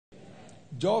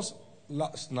Just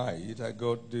last night, I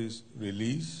got this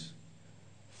release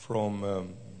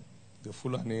from the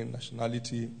Fulani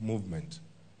Nationality Movement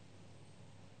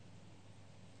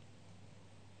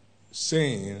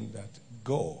saying that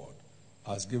God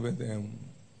has given them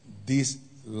this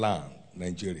land,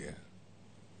 Nigeria,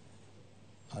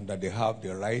 and that they have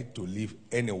the right to live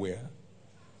anywhere,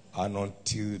 and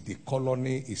until the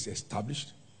colony is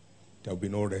established, there will be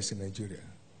no rest in Nigeria.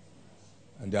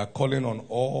 And they are calling on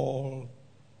all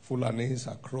Fulanis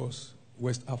across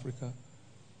West Africa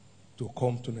to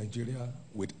come to Nigeria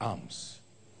with arms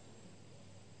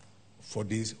for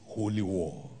this holy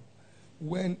war.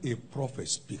 When a prophet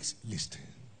speaks, listen.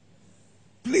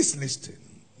 Please listen.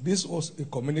 This was a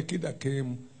communique that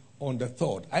came on the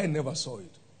 3rd. I never saw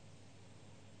it.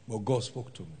 But God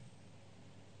spoke to me.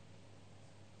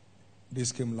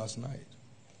 This came last night.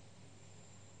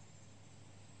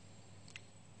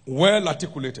 Well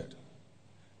articulated.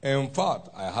 In fact,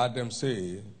 I heard them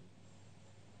say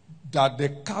that the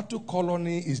cattle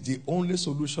colony is the only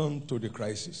solution to the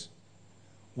crisis.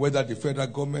 Whether the federal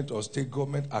government or state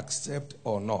government accept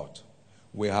or not,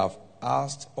 we have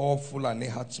asked all Fulani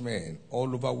herdsmen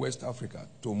all over West Africa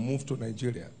to move to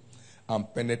Nigeria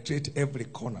and penetrate every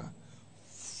corner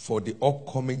for the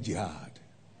upcoming jihad.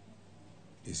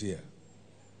 It's here.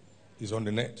 It's on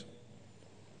the net.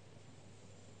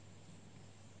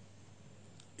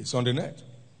 It's on the net.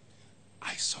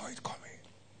 I saw it coming.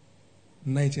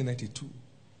 1992.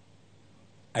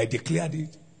 I declared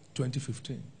it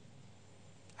 2015.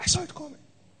 I saw it coming.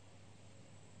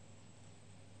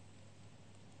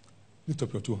 Lift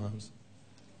up your two hands.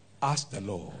 Ask the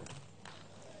Lord,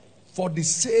 for the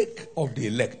sake of the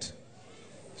elect,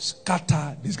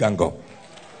 scatter this gang up.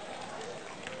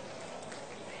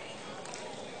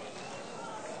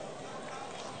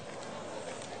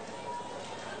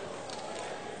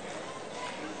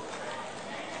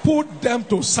 Put them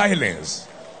to silence.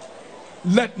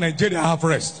 Let Nigeria have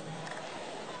rest.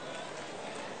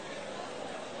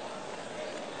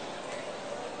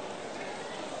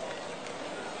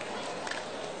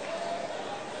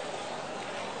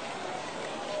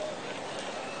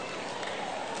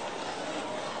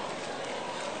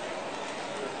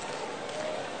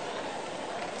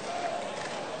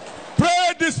 Pray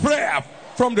this prayer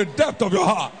from the depth of your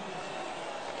heart.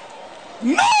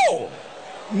 No!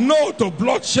 No to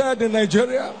bloodshed in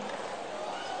Nigeria.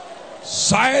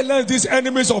 Silence these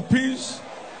enemies of peace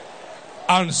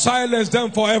and silence them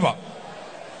forever.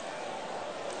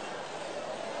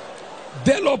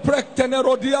 Delo prek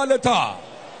tenero dialeta.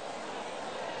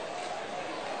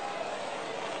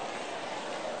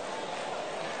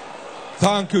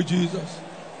 Thank you, Jesus.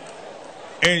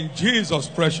 In Jesus'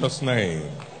 precious name.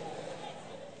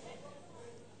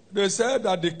 They said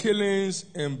that the killings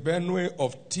in Benue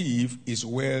of thieves is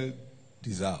well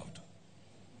deserved.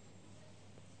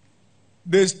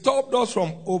 They stopped us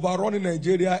from overrunning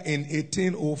Nigeria in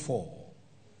 1804,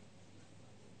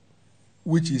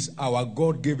 which is our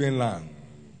God-given land.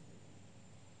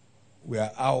 We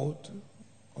are out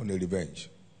on a revenge.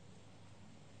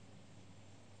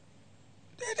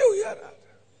 Did you hear that?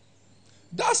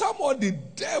 That's how much the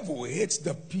devil hates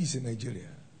the peace in Nigeria.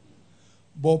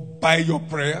 But by your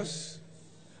prayers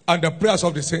and the prayers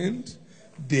of the saints,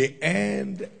 the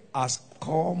end has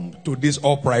come to this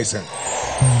uprising.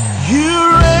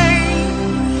 You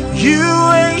reign, you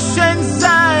ancient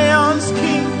Zion's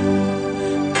king.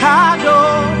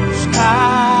 Kadosh,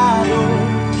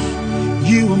 Kadosh,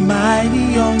 you are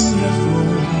mighty on your